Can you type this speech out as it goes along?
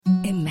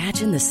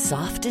Imagine the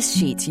softest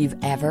sheets you've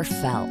ever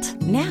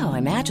felt. Now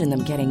imagine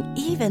them getting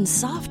even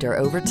softer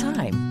over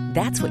time.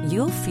 That's what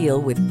you'll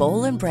feel with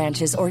Boll &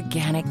 Branch's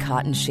organic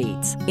cotton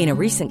sheets. In a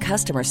recent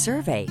customer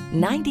survey,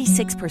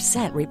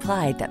 96%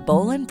 replied that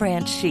Boll &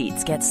 Branch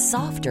sheets get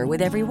softer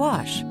with every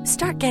wash.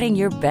 Start getting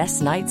your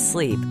best night's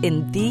sleep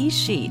in these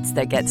sheets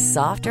that get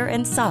softer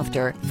and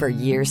softer for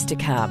years to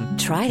come.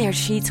 Try their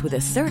sheets with a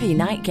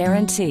 30-night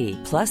guarantee.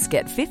 Plus,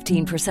 get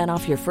 15%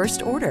 off your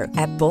first order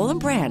at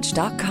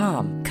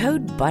bollandbranch.com.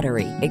 Code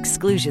BUTTERY.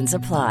 Exclusions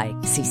apply.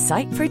 See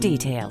site for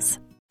details.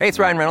 Hey, it's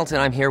Ryan Reynolds,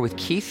 and I'm here with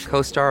Keith,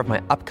 co-star of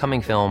my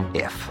upcoming film,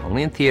 If,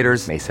 only in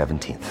theaters May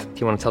 17th. Do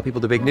you want to tell people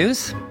the big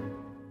news?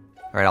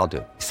 All right, I'll do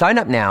it. Sign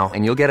up now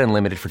and you'll get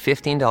unlimited for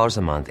 $15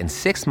 a month and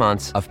 6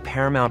 months of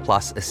Paramount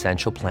Plus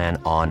Essential Plan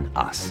on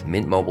us.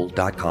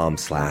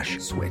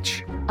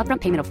 MintMobile.com/switch.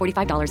 Upfront payment of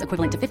 $45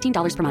 equivalent to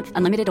 $15 per month.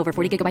 Unlimited over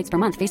 40 gigabytes per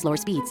month. Face lower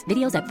speeds.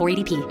 Videos at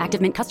 480p.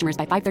 Active Mint customers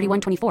by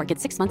 531.24 get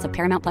 6 months of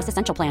Paramount Plus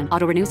Essential Plan.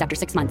 Auto renews after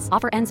 6 months.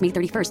 Offer ends May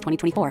 31st,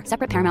 2024.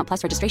 Separate Paramount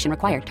Plus registration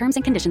required. Terms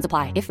and conditions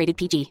apply if rated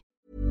PG.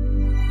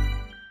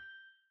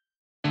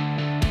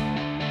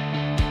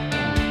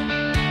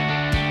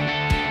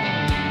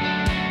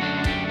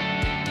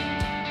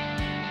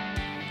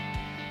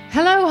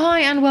 Hello,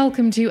 hi, and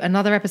welcome to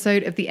another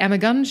episode of The Emma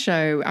Gunn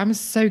Show. I'm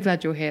so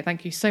glad you're here.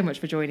 Thank you so much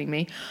for joining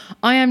me.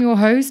 I am your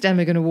host,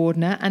 Emma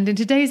Gunn-Wardner, and in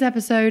today's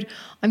episode,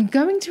 I'm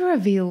going to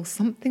reveal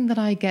something that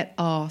I get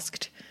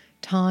asked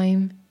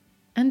time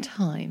and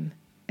time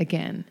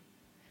again.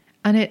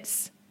 And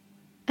it's,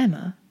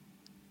 Emma,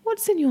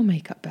 what's in your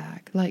makeup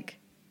bag? Like,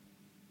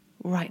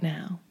 right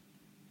now.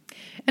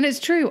 And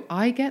it's true,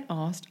 I get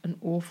asked an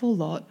awful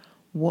lot,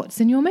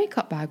 what's in your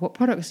makeup bag? What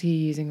products are you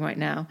using right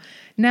now?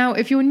 Now,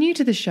 if you're new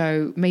to the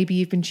show, maybe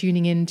you've been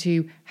tuning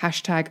into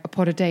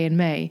 #APodAday in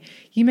May,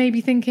 you may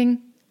be thinking,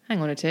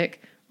 hang on a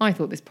tick, I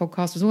thought this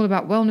podcast was all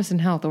about wellness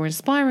and health or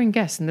inspiring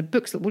guests and the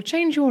books that will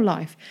change your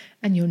life.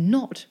 And you're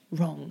not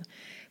wrong.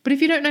 But if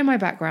you don't know my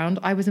background,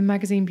 I was a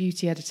magazine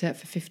beauty editor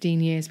for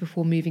 15 years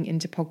before moving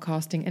into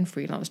podcasting and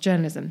freelance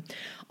journalism.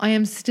 I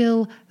am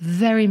still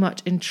very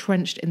much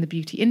entrenched in the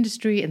beauty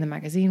industry, in the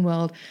magazine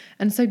world,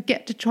 and so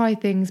get to try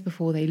things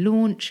before they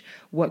launch,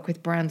 work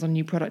with brands on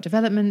new product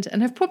development,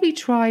 and have probably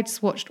tried,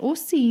 swatched, or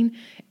seen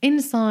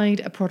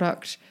inside a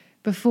product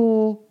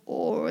before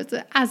or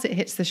as it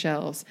hits the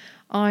shelves.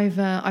 I've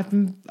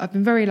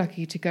been very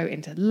lucky to go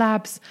into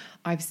labs.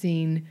 I've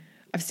seen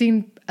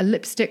a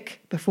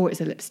lipstick before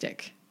it's a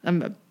lipstick.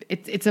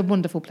 It's a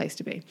wonderful place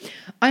to be.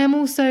 I am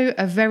also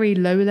a very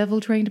low-level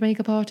trained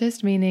makeup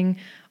artist, meaning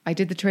I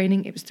did the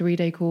training. It was a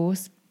 3-day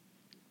course.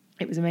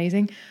 It was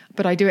amazing.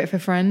 But I do it for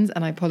friends,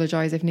 and I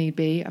apologise if need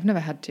be. I've never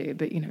had to,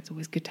 but, it's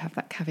always good to have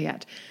that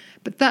caveat.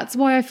 But that's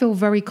why I feel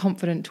very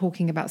confident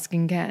talking about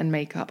skincare and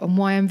makeup, and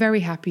why I'm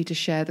very happy to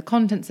share the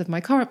contents of my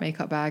current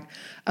makeup bag,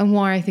 and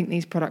why I think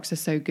these products are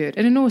so good.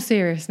 And in all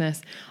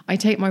seriousness, I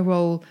take my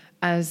role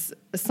as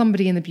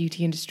somebody in the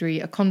beauty industry,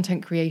 a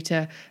content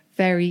creator,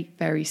 very,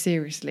 very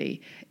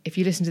seriously. If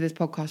you listen to this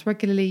podcast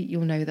regularly,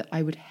 you'll know that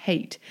I would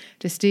hate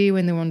to steer you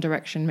in the wrong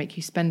direction, make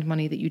you spend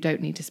money that you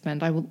don't need to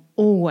spend. I will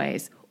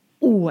always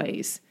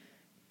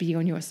be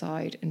on your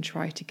side and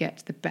try to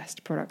get the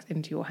best product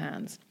into your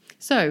hands.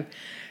 So,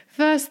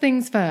 first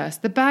things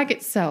first, the bag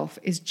itself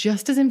is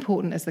just as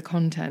important as the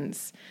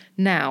contents.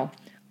 Now,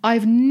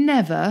 I've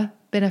never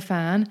been a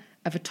fan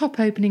of a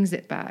top-opening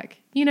zip bag.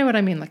 You know what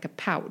I mean, like a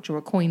pouch or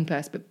a coin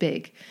purse, but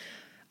big.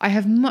 I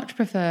have much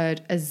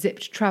preferred a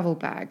zipped travel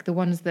bag, the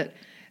ones that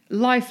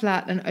lie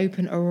flat and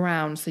open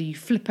around, so you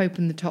flip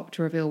open the top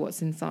to reveal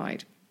what's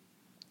inside.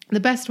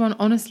 The best one,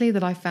 honestly,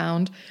 that I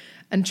found,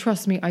 and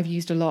trust me, I've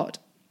used a lot,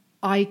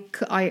 I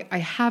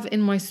have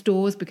in my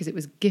stores because it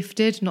was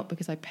gifted, not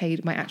because I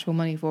paid my actual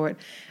money for it,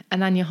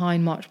 an Anya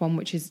Hine March one,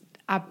 which is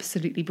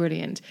absolutely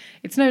brilliant.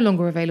 It's no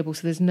longer available,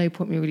 so there's no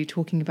point me really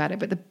talking about it,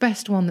 but the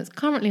best one that's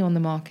currently on the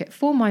market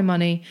for my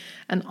money,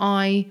 and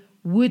I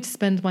would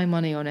spend my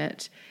money on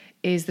it,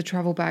 is the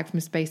travel bag from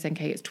Space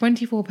NK. It's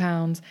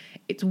 £24.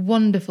 It's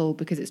wonderful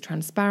because it's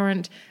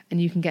transparent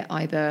and you can get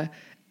either,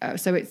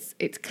 so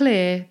it's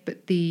clear,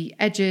 but the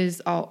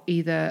edges are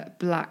either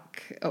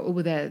black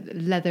or their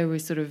leather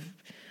is sort of,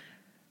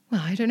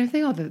 well, I don't know if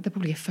they are. They're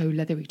probably a faux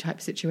leathery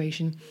type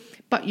situation.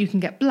 But you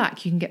can get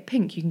black, you can get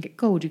pink, you can get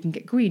gold, you can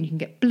get green, you can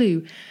get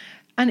blue.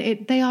 And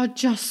they are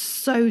just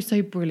so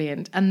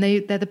brilliant. And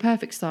they're the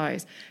perfect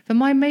size. For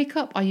my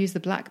makeup, I use the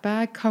black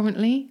bag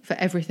currently for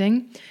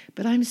everything.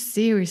 But I'm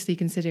seriously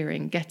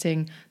considering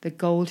getting the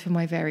gold for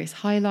my various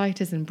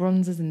highlighters and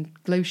bronzers and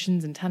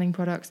lotions and tanning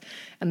products.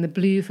 And the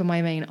blue for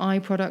my main eye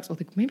products. Or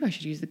maybe I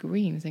should use the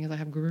green, seeing as I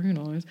have green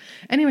eyes.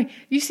 Anyway,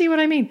 you see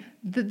what I mean?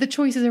 The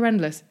choices are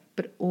endless,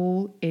 but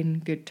all in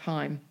good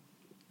time.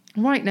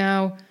 Right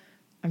now,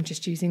 I'm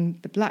just using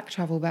the black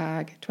travel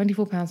bag,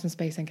 £24 from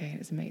Space NK, and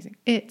it's amazing.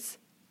 It's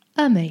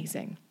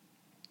amazing.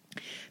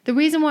 The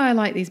reason why I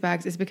like these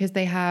bags is because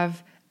they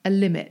have a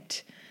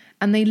limit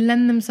and they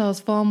lend themselves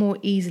far more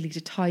easily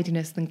to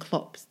tidiness than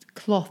cloth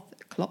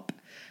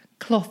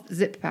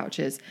zip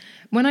pouches.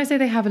 When I say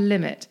they have a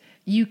limit,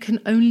 you can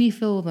only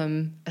fill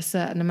them a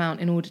certain amount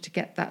in order to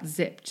get that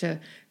zip to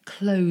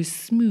close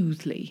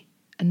smoothly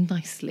and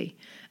nicely,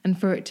 and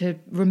for it to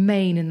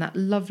remain in that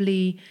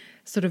lovely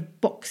sort of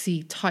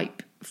boxy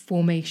type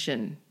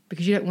formation,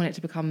 because you don't want it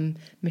to become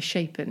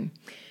misshapen.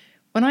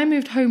 When I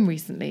moved home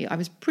recently, I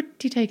was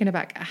pretty taken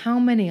aback at how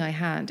many I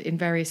had in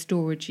various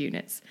storage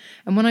units.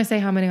 And when I say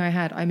how many I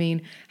had, I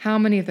mean how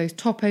many of those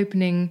top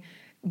opening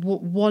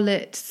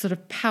wallet sort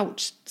of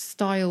pouch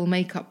style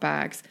makeup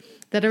bags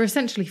that are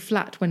essentially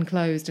flat when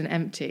closed and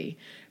empty.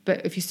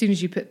 But as soon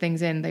as you put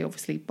things in, they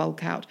obviously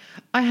bulk out.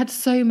 I had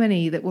so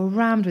many that were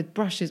rammed with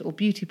brushes or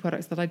beauty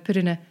products that I'd put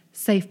in a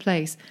safe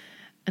place.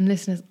 And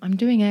listeners, I'm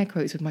doing air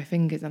quotes with my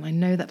fingers, and I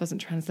know that doesn't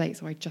translate,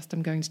 so I just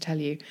am going to tell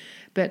you.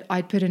 But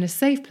I'd put in a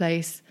safe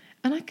place,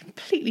 and I'd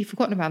completely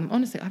forgotten about them.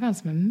 Honestly, I found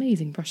some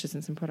amazing brushes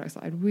and some products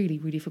that I'd really,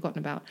 really forgotten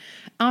about.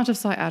 Out of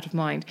sight, out of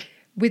mind.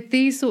 With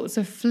these sorts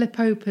of flip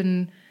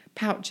open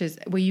pouches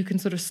where you can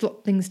sort of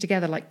slot things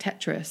together like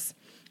Tetris,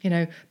 you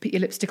know, put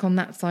your lipstick on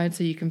that side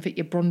so you can fit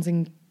your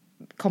bronzing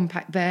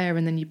compact there,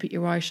 and then you put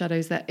your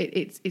eyeshadows there.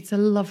 It's a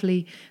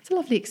lovely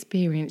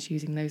experience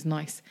using those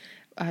nice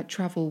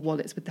travel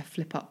wallets with the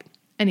flip up.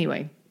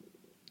 Anyway,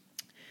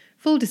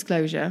 full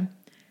disclosure,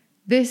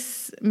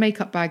 this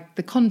makeup bag,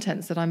 the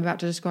contents that I'm about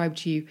to describe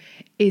to you,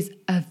 is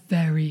a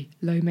very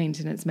low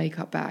maintenance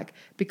makeup bag,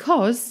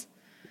 because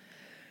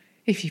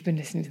if you've been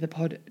listening to the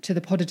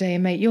pod a day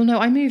and mate, you'll know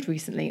I moved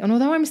recently, and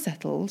although I'm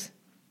settled,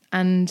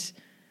 and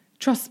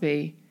trust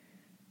me,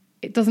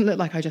 it doesn't look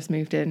like I just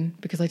moved in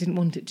because I didn't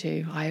want it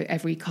to.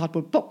 Every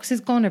cardboard box is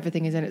gone,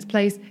 everything is in its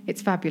place,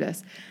 it's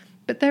fabulous.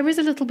 But there is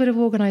a little bit of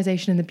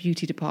organisation in the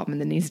beauty department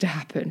that needs to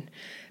happen,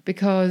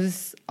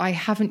 because I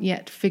haven't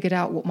yet figured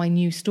out what my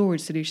new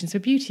storage solutions for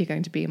beauty are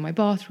going to be in my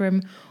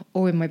bathroom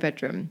or in my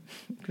bedroom,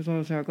 because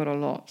obviously I've got a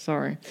lot,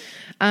 sorry.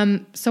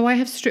 So I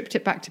have stripped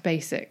it back to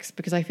basics,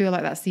 because I feel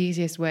like that's the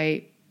easiest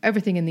way.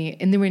 Everything in the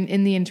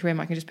interim,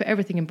 I can just put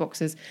everything in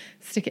boxes,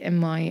 stick it in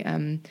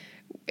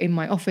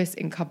my office,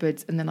 in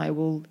cupboards, and then I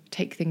will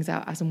take things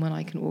out as and when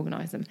I can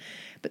organise them.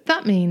 But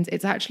that means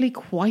it's actually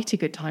quite a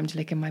good time to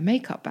look in my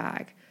makeup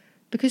bag,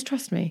 because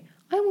trust me,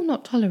 I will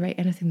not tolerate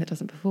anything that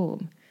doesn't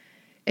perform.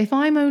 If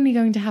I'm only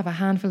going to have a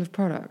handful of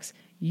products,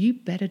 you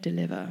better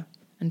deliver.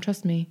 And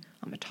trust me,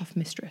 I'm a tough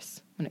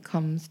mistress when it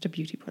comes to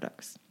beauty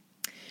products.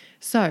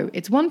 So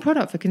it's one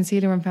product for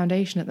concealer and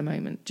foundation at the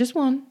moment, just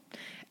one.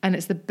 And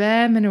it's the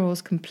Bare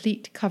Minerals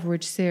Complete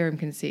Coverage Serum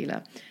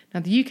Concealer.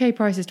 Now, the UK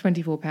price is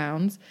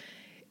 £24.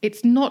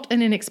 It's not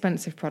an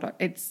inexpensive product.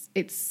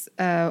 It's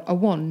a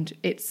wand.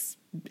 It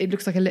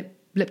looks like a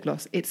lip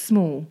gloss. It's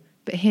small,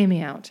 but hear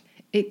me out.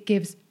 It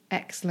gives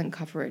excellent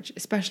coverage,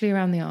 especially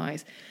around the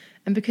eyes.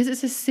 And because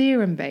it's a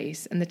serum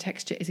base and the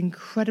texture is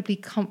incredibly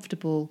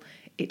comfortable,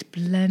 it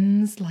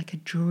blends like a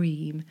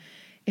dream.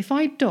 If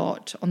I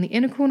dot on the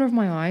inner corner of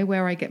my eye,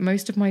 where I get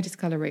most of my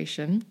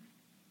discoloration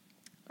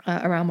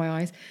around my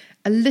eyes,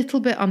 a little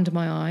bit under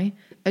my eye,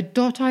 a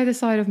dot either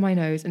side of my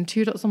nose, and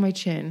 2 dots on my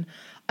chin,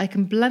 I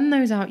can blend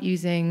those out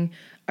using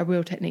a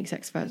Real Techniques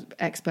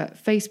expert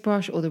face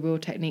brush or the Real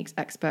Techniques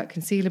expert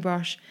concealer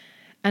brush,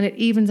 and it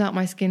evens out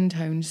my skin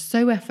tone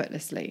so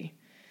effortlessly.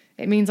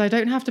 It means I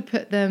don't have to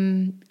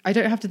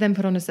then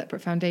put on a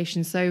separate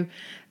foundation. So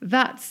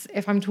that's,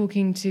 if I'm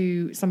talking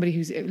to somebody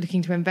who's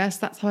looking to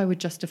invest, that's how I would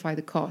justify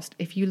the cost.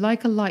 If you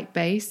like a light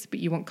base, but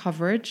you want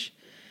coverage,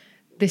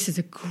 this is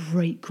a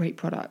great, great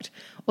product.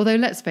 Although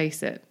let's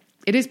face it,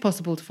 it is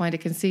possible to find a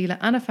concealer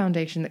and a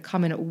foundation that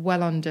come in at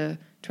well under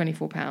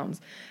 £24.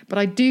 But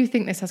I do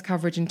think this has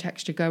coverage and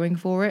texture going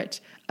for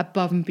it,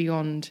 above and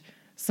beyond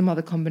some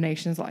other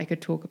combinations that I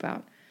could talk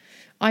about.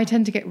 I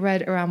tend to get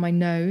red around my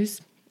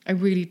nose. I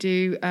really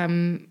do.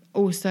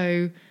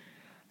 Also,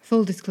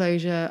 full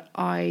disclosure,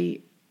 I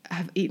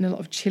have eaten a lot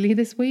of chili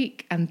this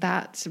week, and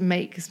that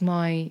makes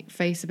my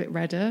face a bit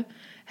redder.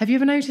 Have you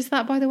ever noticed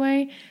that, by the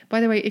way? By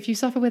the way, if you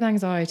suffer with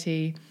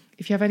anxiety,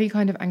 if you have any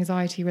kind of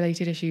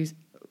anxiety-related issues,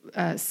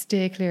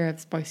 steer clear of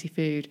spicy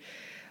food.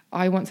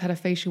 I once had a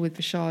facial with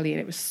Vishali, and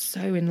it was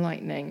so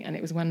enlightening, and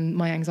it was when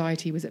my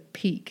anxiety was at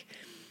peak.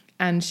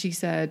 And she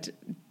said,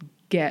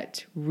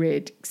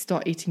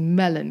 start eating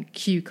melon,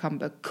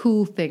 cucumber,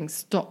 cool things,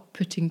 stop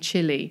putting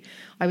chili.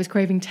 I was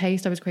craving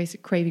taste, I was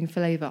craving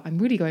flavour. I'm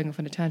really going off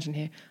on a tangent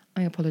here.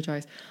 I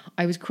apologise.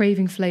 I was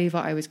craving flavour,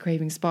 I was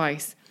craving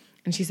spice.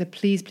 And she said,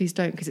 please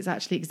don't, because it's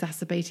actually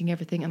exacerbating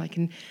everything.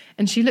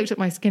 And she looked at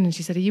my skin and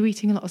she said, are you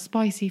eating a lot of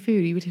spicy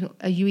food?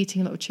 Are you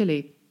eating a lot of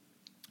chili?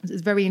 It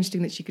was very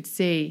interesting that she could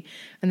see.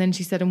 And then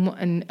she said,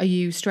 and are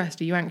you stressed?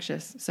 Are you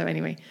anxious? So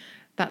anyway,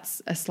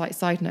 that's a slight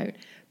side note.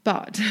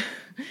 But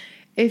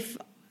if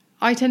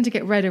I tend to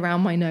get red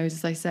around my nose,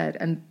 as I said,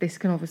 and this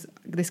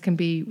can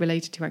be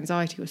related to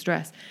anxiety or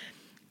stress.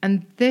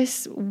 And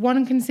this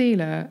one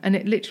concealer, and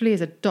it literally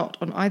is a dot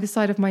on either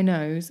side of my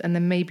nose and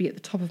then maybe at the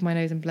top of my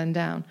nose and blend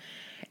down.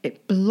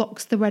 It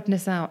blocks the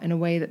redness out in a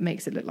way that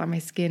makes it look like my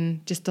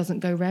skin just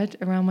doesn't go red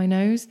around my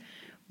nose,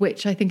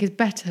 which I think is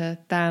better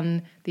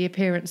than the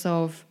appearance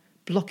of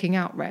blocking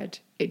out red.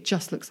 It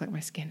just looks like my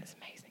skin is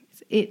amazing.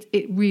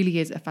 It really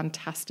is a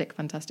fantastic,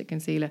 fantastic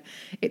concealer.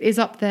 It is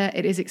up there.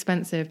 It is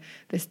expensive.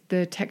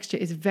 The texture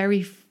is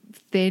very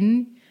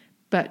thin,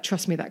 but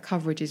trust me, that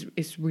coverage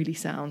is really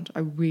sound. I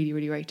really,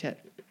 really rate it.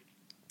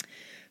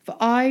 For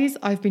eyes,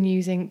 I've been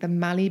using the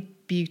Mally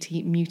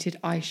Beauty Muted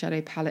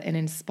Eyeshadow Palette in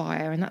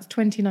Inspire, and that's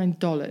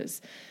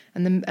 $29.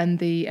 And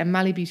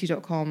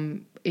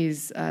MallyBeauty.com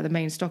is the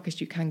main stockist.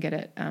 You can get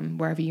it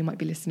wherever you might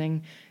be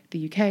listening.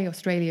 The UK,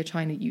 Australia,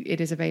 China, it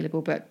is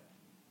available, but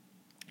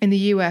in the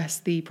US,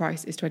 the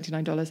price is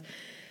 $29.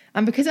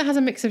 And because it has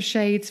a mix of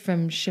shades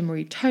from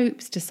shimmery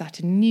taupes to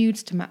satin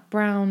nudes to matte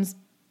browns,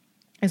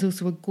 there's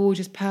also a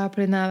gorgeous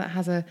purple in there that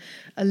has a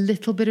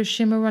little bit of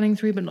shimmer running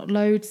through, but not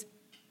loads.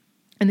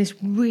 And this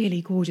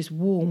really gorgeous,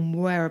 warm,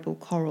 wearable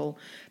coral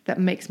that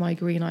makes my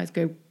green eyes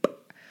go...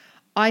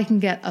 I can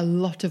get a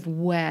lot of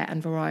wear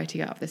and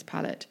variety out of this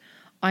palette.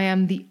 I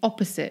am the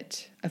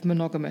opposite of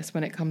monogamous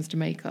when it comes to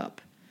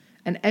makeup.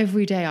 And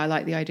every day I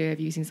like the idea of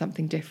using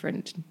something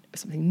different,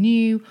 something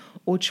new,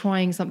 or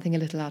trying something a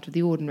little out of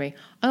the ordinary.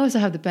 I also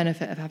have the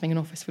benefit of having an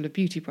office full of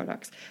beauty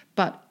products.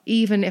 But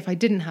even if I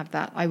didn't have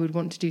that, I would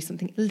want to do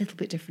something a little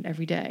bit different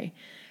every day.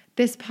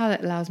 This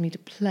palette allows me to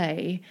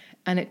play,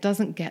 and it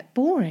doesn't get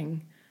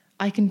boring.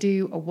 I can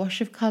do a wash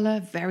of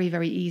colour very,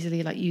 very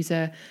easily, like use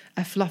a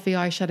fluffy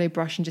eyeshadow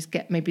brush and just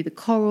get maybe the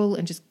coral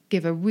and just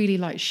give a really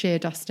light sheer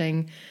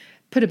dusting,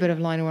 put a bit of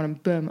liner on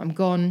and boom, I'm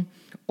gone.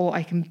 Or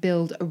I can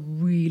build a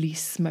really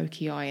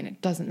smoky eye and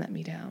it doesn't let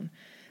me down.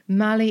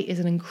 Mally is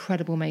an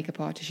incredible makeup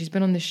artist. She's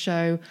been on this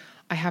show.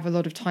 I have a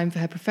lot of time for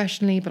her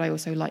professionally, but I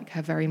also like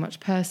her very much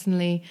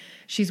personally.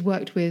 She's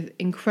worked with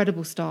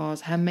incredible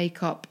stars. Her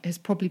makeup has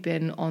probably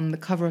been on the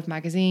cover of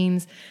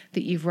magazines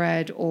that you've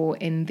read or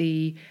in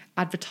the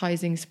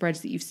advertising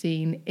spreads that you've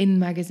seen in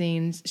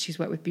magazines. She's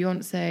worked with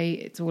Beyonce.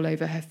 It's all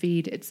over her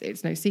feed.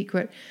 It's no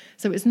secret.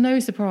 So it's no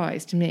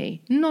surprise to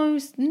me, no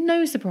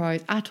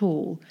surprise at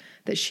all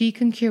that she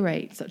can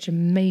curate such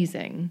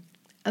amazing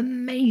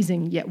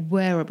yet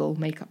wearable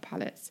makeup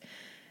palettes.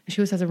 She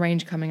also has a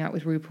range coming out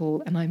with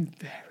RuPaul, and I'm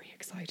very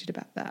excited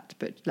about that.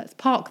 But let's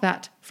park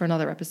that for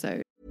another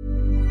episode.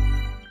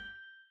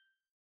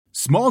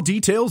 Small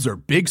details are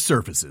big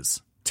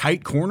surfaces.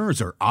 Tight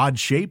corners are odd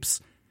shapes.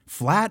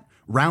 Flat,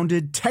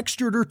 rounded,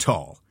 textured, or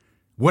tall.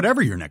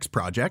 Whatever your next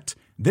project,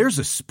 there's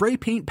a spray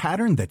paint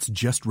pattern that's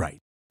just right.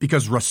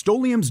 Because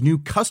Rust-Oleum's new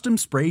Custom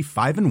Spray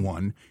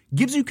 5-in-1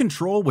 gives you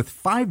control with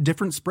 5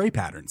 different spray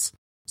patterns.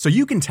 So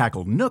you can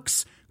tackle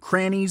nooks,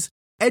 crannies,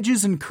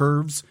 edges, and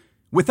curves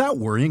without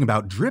worrying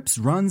about drips,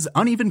 runs,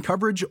 uneven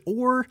coverage,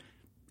 or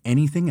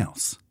anything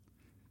else.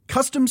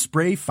 Custom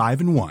Spray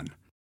 5-in-1.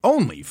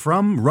 Only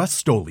from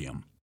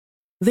Rust-Oleum.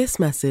 This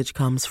message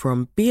comes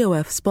from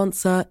BOF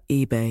sponsor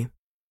eBay.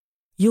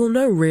 You'll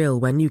know real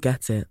when you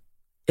get it.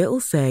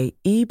 It'll say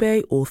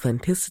eBay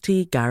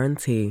Authenticity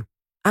Guarantee.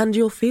 And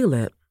you'll feel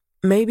it.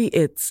 Maybe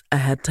it's a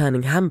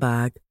head-turning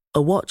handbag,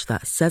 a watch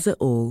that says it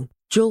all,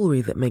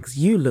 jewelry that makes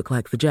you look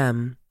like the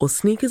gem, or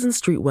sneakers and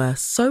streetwear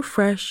so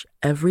fresh,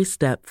 every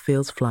step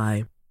feels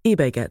fly.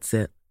 eBay gets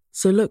it.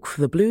 So look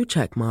for the blue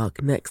check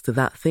mark next to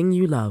that thing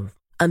you love,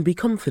 and be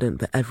confident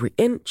that every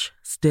inch,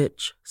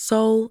 stitch,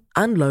 sole,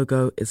 and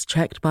logo is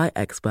checked by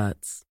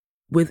experts.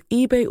 With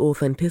eBay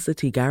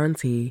Authenticity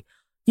Guarantee,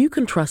 you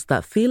can trust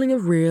that feeling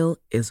of real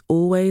is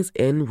always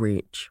in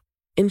reach.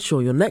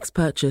 Ensure your next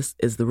purchase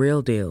is the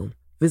real deal.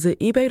 Visit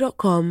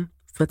ebay.com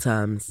for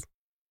terms.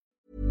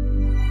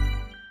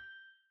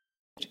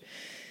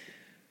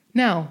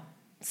 Now,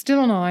 still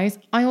on eyes,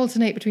 I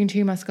alternate between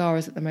 2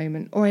 mascaras at the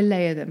moment, or I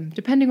layer them,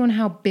 depending on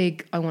how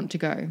big I want to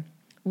go.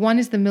 One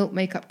is the Milk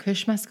Makeup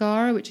Kush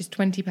Mascara, which is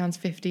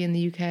 £20.50 in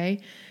the UK.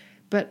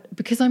 But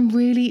because I'm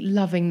really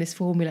loving this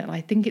formula, and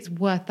I think it's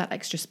worth that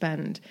extra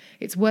spend,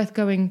 it's worth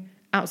going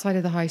outside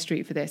of the high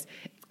street for this.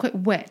 It's quite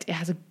wet. It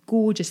has a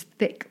gorgeous,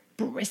 thick,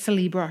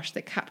 bristly brush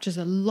that captures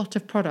a lot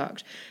of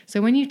product.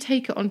 So when you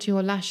take it onto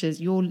your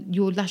lashes, your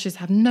lashes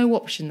have no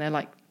option. They're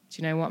like,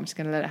 do you know what? I'm just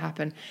going to let it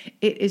happen.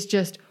 It is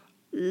just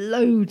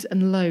loads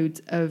and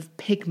loads of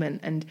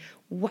pigment and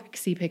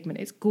waxy pigment.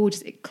 It's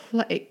gorgeous.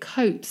 It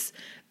coats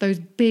those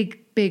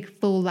big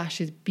full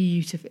lashes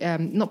beautifully.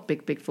 Not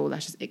big full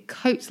lashes. It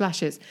coats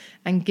lashes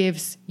and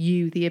gives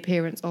you the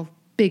appearance of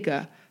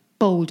bigger,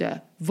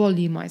 bolder,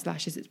 volumized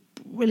lashes. It's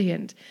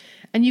brilliant.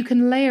 And you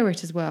can layer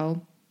it as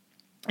well.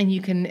 And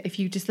you can, if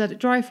you just let it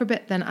dry for a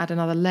bit, then add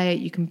another layer.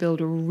 You can build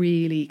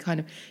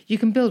you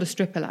can build a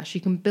stripper lash.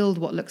 You can build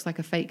what looks like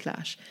a fake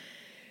lash.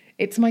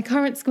 It's my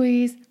current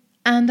squeeze,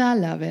 and I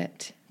love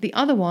it. The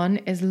other one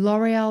is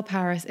L'Oreal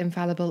Paris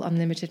Infallible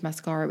Unlimited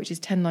Mascara, which is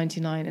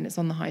 $10.99, and it's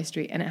on the high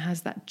street, and it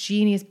has that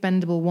genius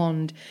bendable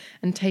wand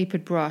and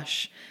tapered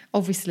brush.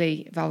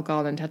 Obviously, Val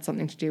Garland had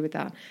something to do with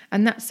that.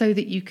 And that's so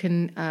that you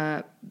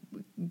can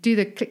do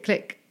the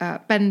click,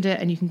 bend it,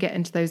 and you can get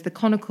into the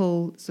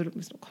conical, it's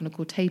not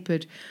conical,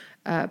 tapered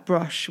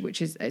brush,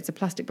 it's a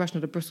plastic brush,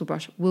 not a bristle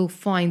brush, will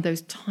find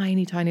those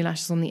tiny, tiny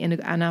lashes on the inner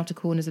and outer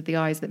corners of the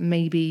eyes that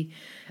maybe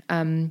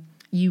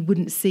you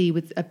wouldn't see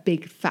with a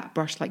big fat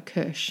brush like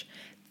Kush.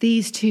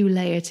 These two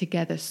layer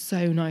together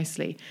so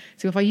nicely.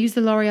 So if I use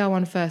the L'Oreal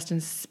one first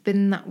and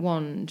spin that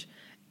wand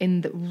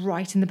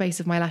right in the base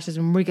of my lashes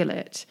and wriggle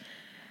it,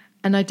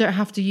 and I don't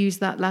have to use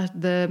that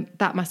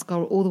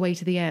mascara all the way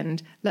to the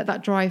end, let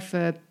that dry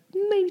for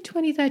maybe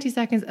 20, 30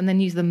 seconds, and then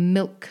use the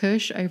Milk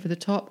Kush over the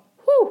top.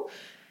 Whew!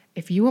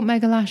 If you want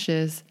mega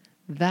lashes,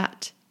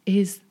 that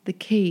is the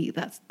key.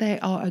 They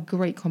are a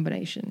great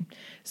combination.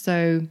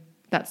 So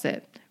that's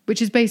it.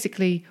 Which is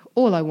basically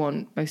all I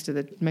want most of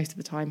the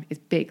time is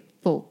big,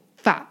 full,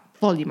 fat,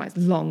 volumized,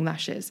 long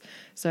lashes.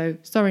 So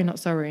sorry, not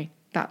sorry.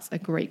 That's a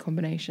great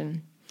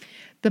combination.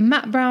 The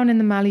matte brown in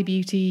the Mally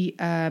Beauty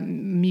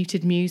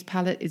Muted Muse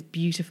palette is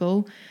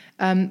beautiful.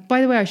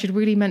 By the way, I should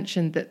really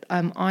mention that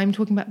I'm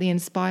talking about the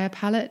Inspire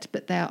palette,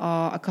 but there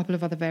are a couple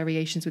of other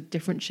variations with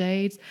different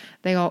shades.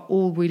 They are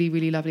all really,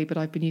 really lovely, but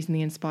I've been using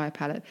the Inspire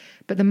palette.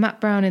 But the matte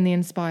brown in the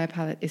Inspire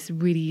palette is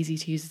really easy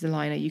to use as a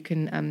liner. You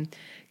can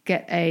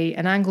get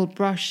an angled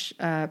brush,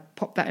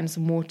 pop that in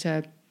some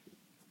water,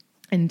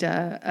 and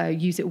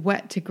use it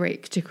wet to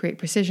create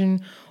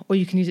precision, or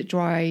you can use it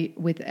dry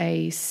with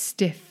a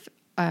stiff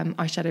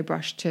eyeshadow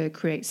brush to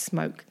create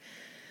smoke.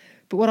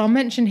 But what I'll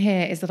mention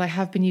here is that I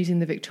have been using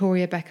the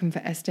Victoria Beckham for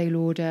Estee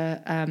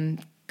Lauder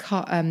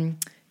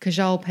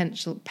Kajal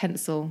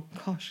pencil.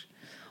 Gosh,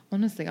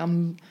 honestly,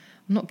 I'm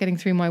not getting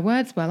through my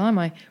words well, am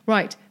I?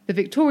 Right, the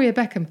Victoria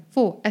Beckham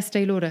for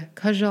Estee Lauder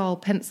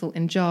Kajal pencil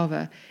in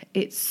Java.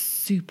 It's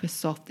super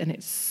soft and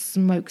it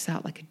smokes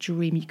out like a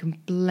dream. You can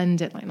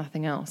blend it like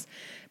nothing else.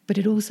 But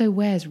it also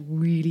wears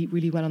really,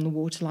 really well on the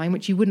waterline,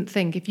 which you wouldn't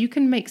think. If you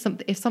can make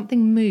something, if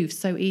something moves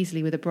so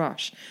easily with a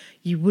brush,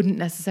 you wouldn't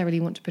necessarily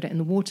want to put it in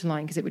the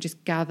waterline because it would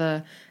just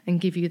gather and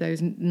give you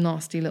those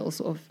nasty little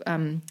sort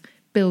of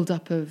build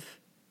up of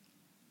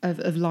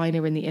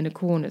liner in the inner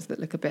corners that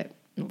look a bit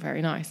not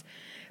very nice.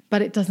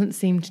 But it doesn't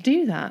seem to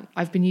do that.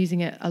 I've been using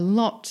it a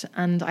lot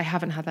and I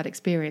haven't had that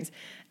experience.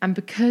 And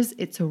because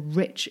it's a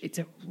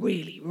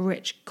really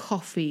rich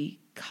coffee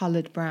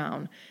coloured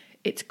brown,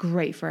 it's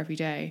great for every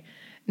day.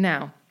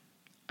 Now,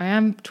 I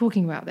am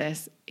talking about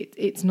this.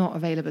 It's not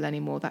available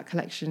anymore. That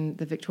collection,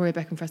 the Victoria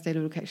Beckham for Estee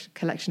Lauder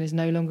collection, is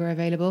no longer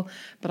available.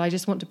 But I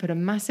just want to put a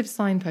massive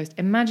signpost.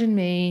 Imagine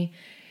me,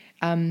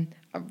 I've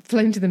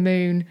flown to the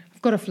moon.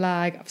 I've got a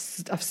flag.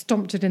 I've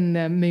stomped it in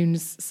the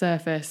moon's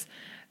surface.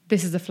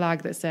 This is a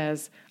flag that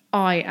says,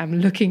 I am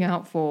looking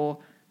out for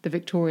the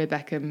Victoria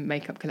Beckham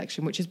makeup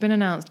collection, which has been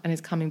announced and is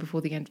coming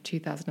before the end of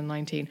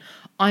 2019.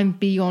 I'm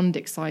beyond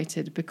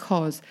excited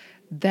because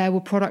there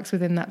were products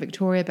within that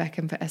Victoria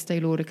Beckham for Estee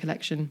Lauder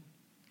collection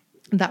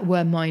that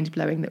were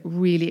mind-blowing, that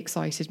really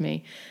excited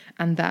me,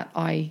 and that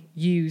I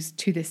use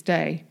to this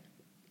day.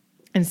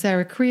 And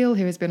Sarah Creel,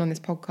 who has been on this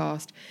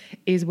podcast,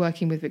 is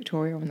working with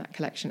Victoria on that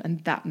collection,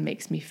 and that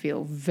makes me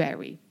feel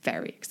very,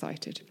 very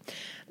excited.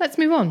 Let's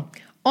move on.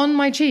 On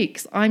my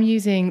cheeks, I'm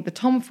using the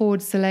Tom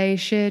Ford Soleil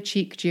Sheer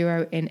Cheek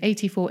Duo in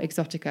 84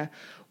 Exotica,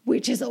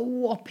 which is a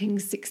whopping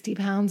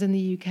 £60 in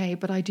the UK,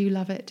 but I do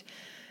love it.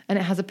 And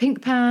it has a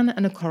pink pan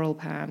and a coral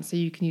pan, so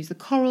you can use the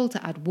coral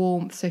to add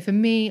warmth. So for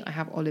me, I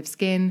have olive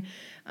skin,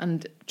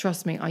 and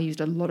trust me, I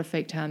used a lot of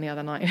fake tan the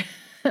other night,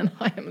 and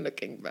I am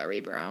looking very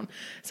brown.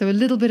 So a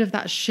little bit of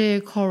that sheer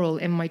coral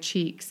in my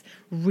cheeks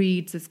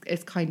reads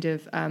as kind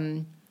of...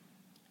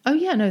 oh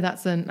yeah, no,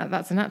 that's a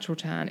natural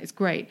tan. It's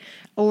great.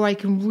 Or I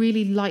can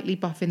really lightly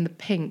buff in the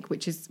pink,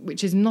 which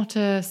is not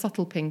a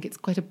subtle pink. It's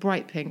quite a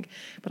bright pink,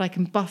 but I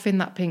can buff in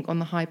that pink on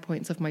the high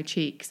points of my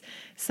cheeks.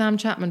 Sam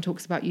Chapman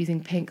talks about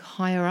using pink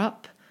higher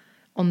up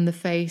on the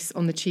face,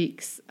 on the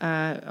cheeks.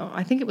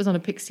 I think it was on a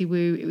Pixie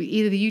Woo,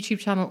 either the YouTube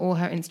channel or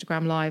her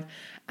Instagram live,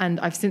 and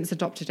I've since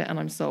adopted it and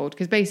I'm sold.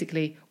 Because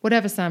basically,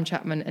 whatever Sam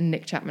Chapman and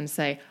Nick Chapman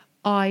say,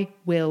 I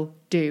will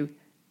do.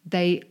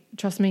 They,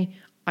 trust me,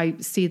 I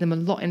see them a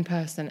lot in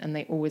person and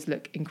they always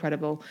look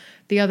incredible.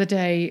 The other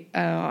day,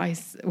 I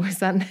was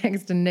sat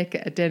next to Nick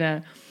at a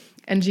dinner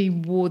and she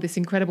wore this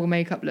incredible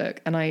makeup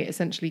look and I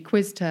essentially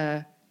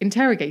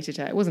interrogated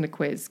her. It wasn't a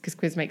quiz because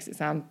quiz makes it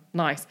sound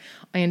nice.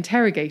 I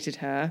interrogated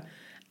her,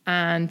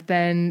 and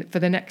then for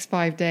the next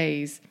 5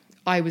 days,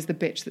 I was the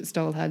bitch that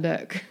stole her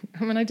look.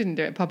 I mean, I didn't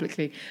do it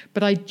publicly,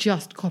 but I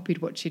just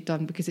copied what she'd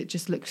done because it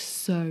just looks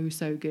so,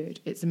 so good.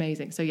 It's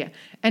amazing. So yeah,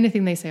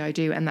 anything they say I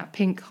do, and that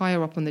pink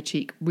higher up on the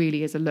cheek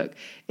really is a look.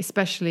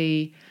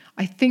 Especially,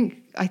 I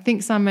think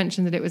Sam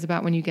mentioned that it was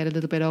about when you get a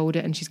little bit older,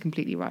 and she's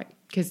completely right,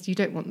 because you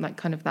don't want like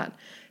kind of that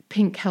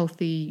pink,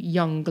 healthy,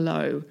 young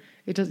glow.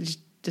 It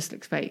just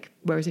looks fake.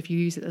 Whereas if you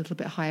use it a little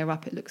bit higher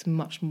up, it looks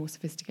much more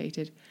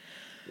sophisticated.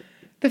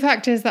 The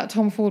fact is that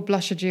Tom Ford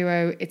Blusher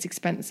Duo, it's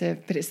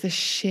expensive, but it's the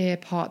sheer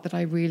part that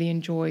I really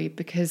enjoy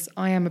because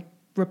I am a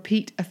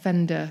repeat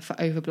offender for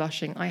over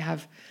blushing. I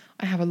have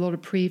a lot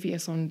of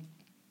previous on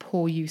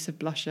poor use of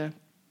blusher.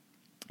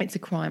 It's a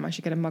crime. I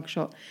should get a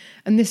mugshot.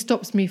 And this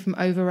stops me from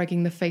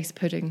over-egging the face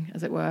pudding,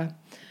 as it were.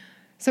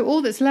 So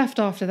all that's left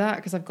after that,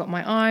 because I've got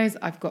my eyes,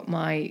 I've got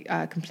my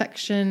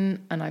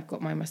complexion, and I've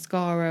got my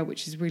mascara,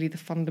 which is really the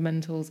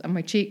fundamentals, and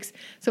my cheeks.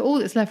 So all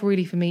that's left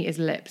really for me is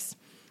lips.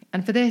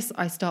 And for this,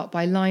 I start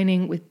by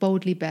lining with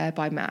Boldly Bare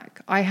by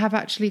MAC. I have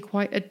actually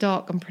quite a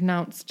dark and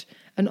pronounced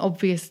and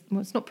obvious, well,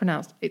 it's not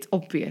pronounced, it's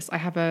obvious. I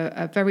have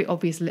a very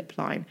obvious lip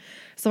line.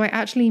 So I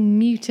actually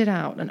mute it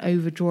out and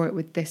overdraw it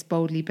with this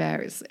Boldly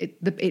Bare.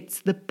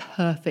 It's the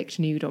perfect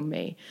nude on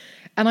me.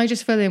 And I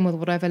just fill in with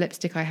whatever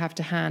lipstick I have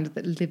to hand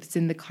that lives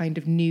in the kind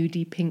of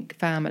nudie pink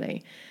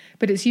family.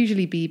 But it's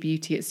usually B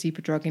Beauty at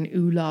Superdrug in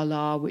Ooh La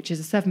La, which is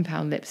a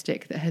 £7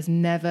 lipstick that has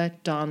never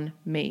done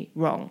me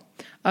wrong.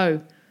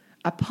 Oh,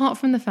 apart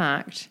from the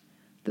fact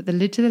that the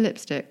lid to the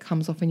lipstick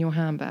comes off in your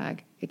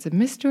handbag. It's a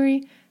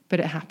mystery, but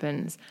it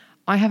happens.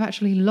 I have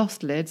actually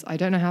lost lids, I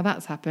don't know how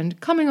that's happened,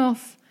 coming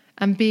off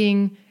and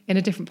being in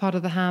a different part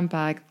of the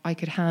handbag I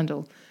could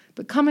handle.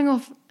 But coming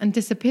off and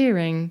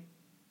disappearing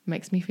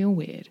makes me feel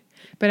weird.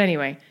 But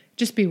anyway,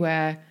 just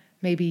beware.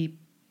 Maybe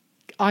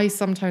I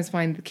sometimes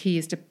find the key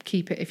is to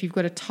keep it, if you've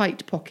got a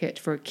tight pocket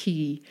for a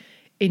key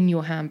in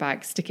your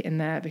handbag, stick it in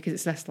there because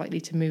it's less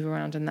likely to move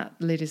around and that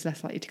lid is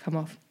less likely to come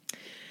off.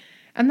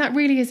 And that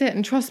really is it.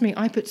 And trust me,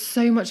 I put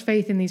so much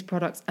faith in these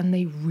products and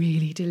they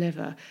really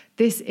deliver.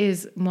 This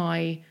is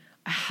I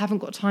haven't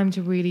got time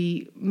to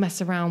really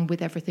mess around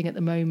with everything at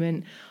the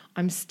moment.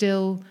 I'm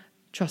still,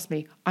 trust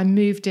me, I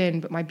moved in,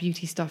 but my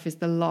beauty stuff is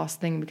the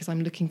last thing because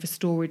I'm looking for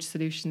storage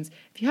solutions.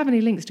 If you have any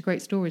links to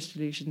great storage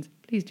solutions,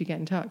 please do get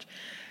in touch.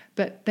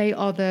 But they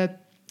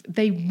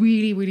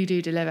really, really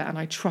do deliver and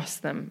I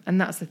trust them.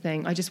 And that's the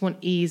thing. I just want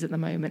ease at the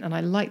moment. And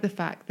I like the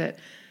fact that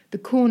the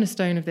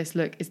cornerstone of this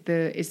look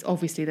is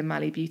obviously the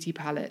Mally Beauty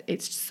palette.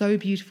 It's so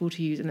beautiful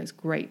to use and it's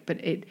great,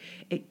 but it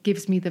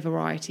gives me the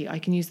variety. I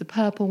can use the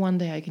purple one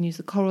day, I can use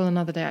the coral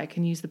another day, I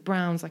can use the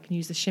browns, I can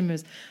use the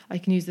shimmers, I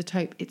can use the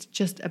taupe. It's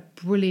just a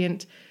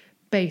brilliant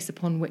base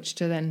upon which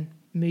to then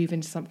move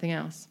into something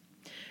else.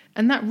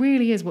 And that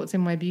really is what's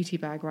in my beauty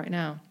bag right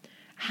now.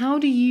 How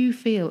do you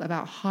feel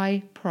about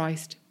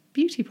high-priced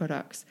beauty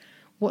products?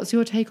 What's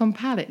your take on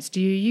palettes? Do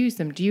you use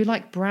them? Do you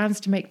like brands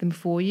to make them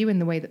for you in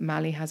the way that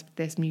Mally has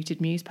this Muted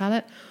Muse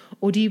palette?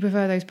 Or do you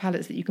prefer those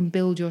palettes that you can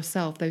build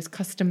yourself, those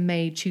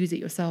custom-made,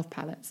 choose-it-yourself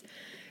palettes?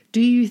 Do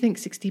you think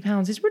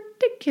 £60 is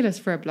ridiculous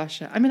for a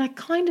blusher? I mean, I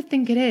kind of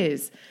think it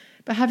is.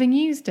 But having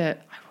used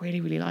it, I really,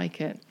 really like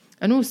it.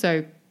 And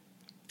also,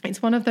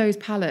 it's one of those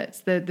palettes,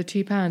 the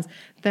 £2,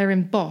 they're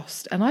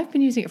embossed. And I've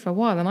been using it for a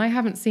while, and I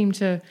haven't seemed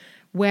to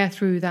wear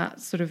through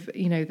that sort of,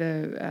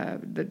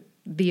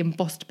 the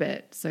embossed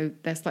bit, so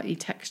they're slightly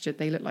textured,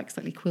 they look like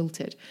slightly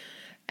quilted.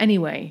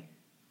 Anyway,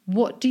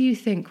 what do you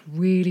think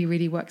really,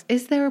 really works?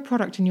 Is there a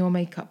product in your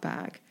makeup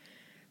bag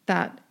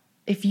that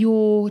if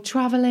you're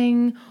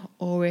traveling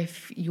or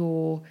if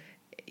you're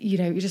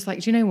just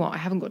like, do you know what? I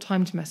haven't got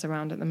time to mess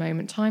around at the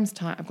moment. Time's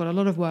tight. I've got a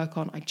lot of work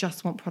on. I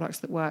just want products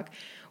that work.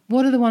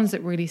 What are the ones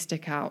that really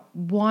stick out?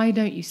 Why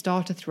don't you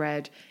start a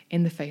thread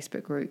in the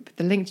Facebook group?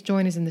 The link to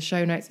join is in the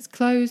show notes. It's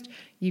closed.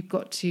 You've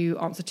got to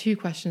answer 2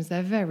 questions.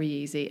 They're very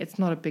easy. It's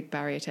not a big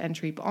barrier to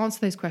entry, but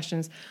answer those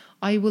questions.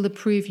 I will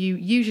approve you,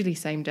 usually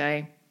same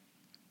day,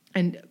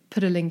 and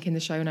put a link in the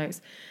show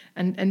notes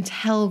and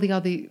tell the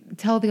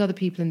other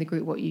people in the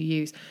group what you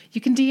use.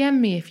 You can DM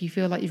me if you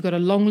feel like you've got a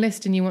long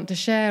list and you want to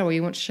share or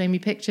you want to show me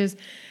pictures.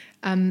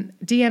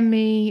 DM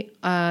me,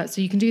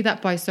 so you can do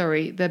that by,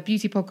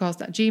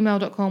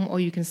 thebeautypodcast@gmail.com, or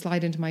you can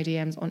slide into my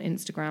DMs on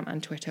Instagram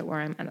and Twitter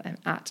where I'm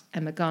at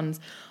Emma Guns.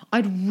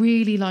 I'd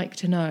really like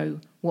to know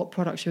what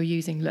products you're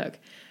using. Look,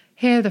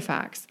 here are the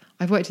facts.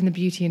 I've worked in the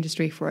beauty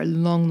industry for a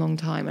long, long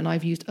time and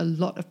I've used a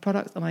lot of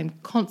products and I'm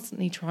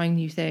constantly trying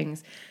new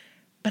things,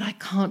 but I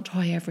can't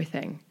try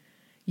everything.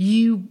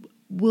 You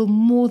will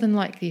more than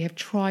likely have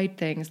tried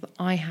things that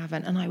I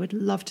haven't, and I would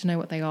love to know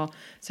what they are.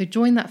 So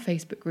join that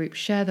Facebook group,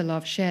 share the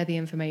love, share the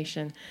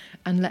information,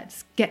 and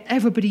let's get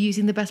everybody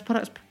using the best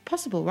products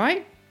possible,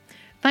 right?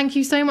 Thank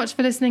you so much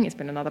for listening. It's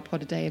been another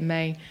pod a day in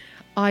May.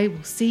 I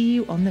will see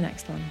you on the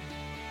next one.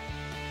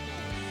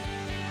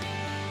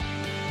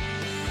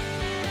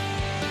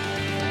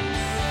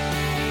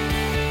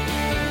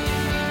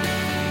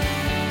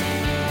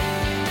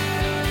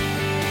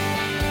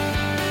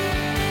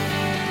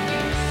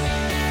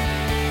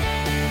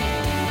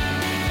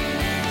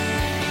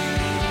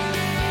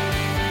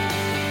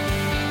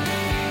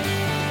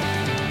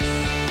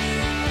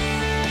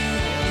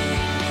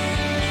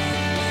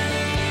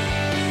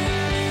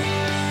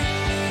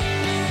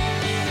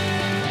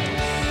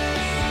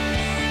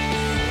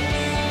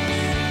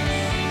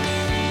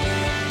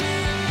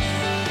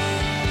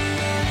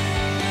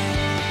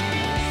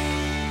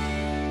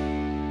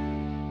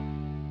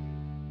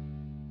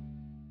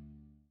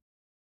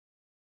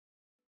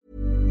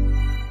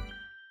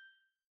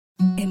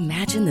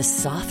 Imagine the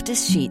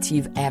softest sheets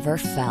you've ever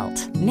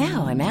felt.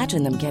 Now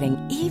imagine them getting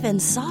even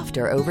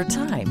softer over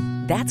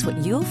time. That's what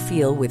you'll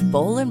feel with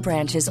Boll &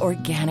 Branch's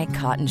organic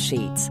cotton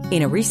sheets.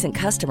 In a recent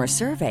customer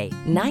survey,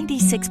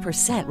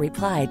 96%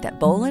 replied that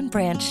Boll &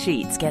 Branch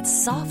sheets get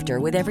softer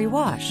with every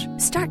wash.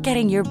 Start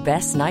getting your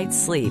best night's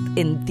sleep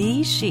in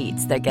these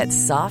sheets that get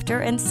softer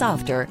and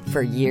softer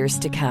for years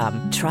to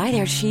come. Try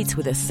their sheets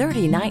with a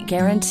 30-night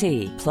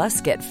guarantee. Plus,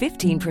 get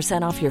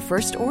 15% off your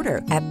first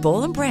order at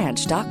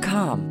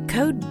bollandbranch.com.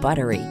 Code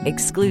BUTTERY.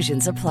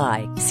 Exclusions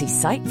apply. See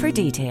site for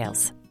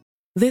details.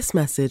 This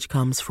message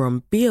comes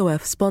from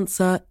BOF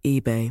sponsor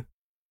eBay.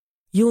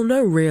 You'll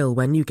know real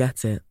when you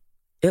get it.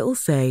 It'll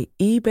say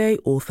eBay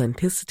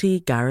Authenticity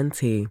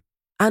Guarantee.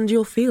 And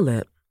you'll feel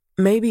it.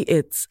 Maybe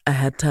it's a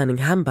head-turning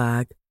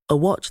handbag, a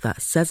watch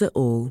that says it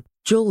all,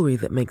 jewelry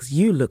that makes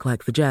you look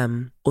like the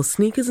gem, or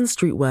sneakers and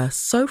streetwear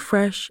so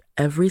fresh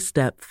every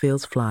step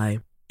feels fly.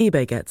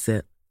 eBay gets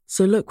it.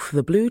 So look for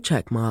the blue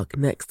check mark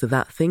next to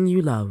that thing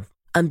you love.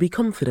 And be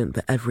confident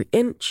that every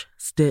inch,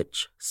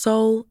 stitch,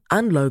 sole,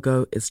 and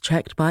logo is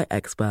checked by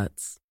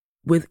experts.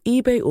 With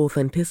eBay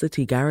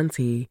Authenticity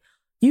Guarantee,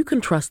 you can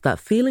trust that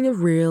feeling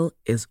of real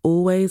is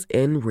always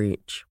in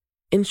reach.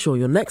 Ensure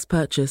your next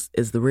purchase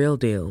is the real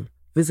deal.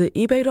 Visit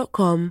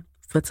ebay.com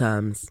for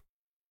terms.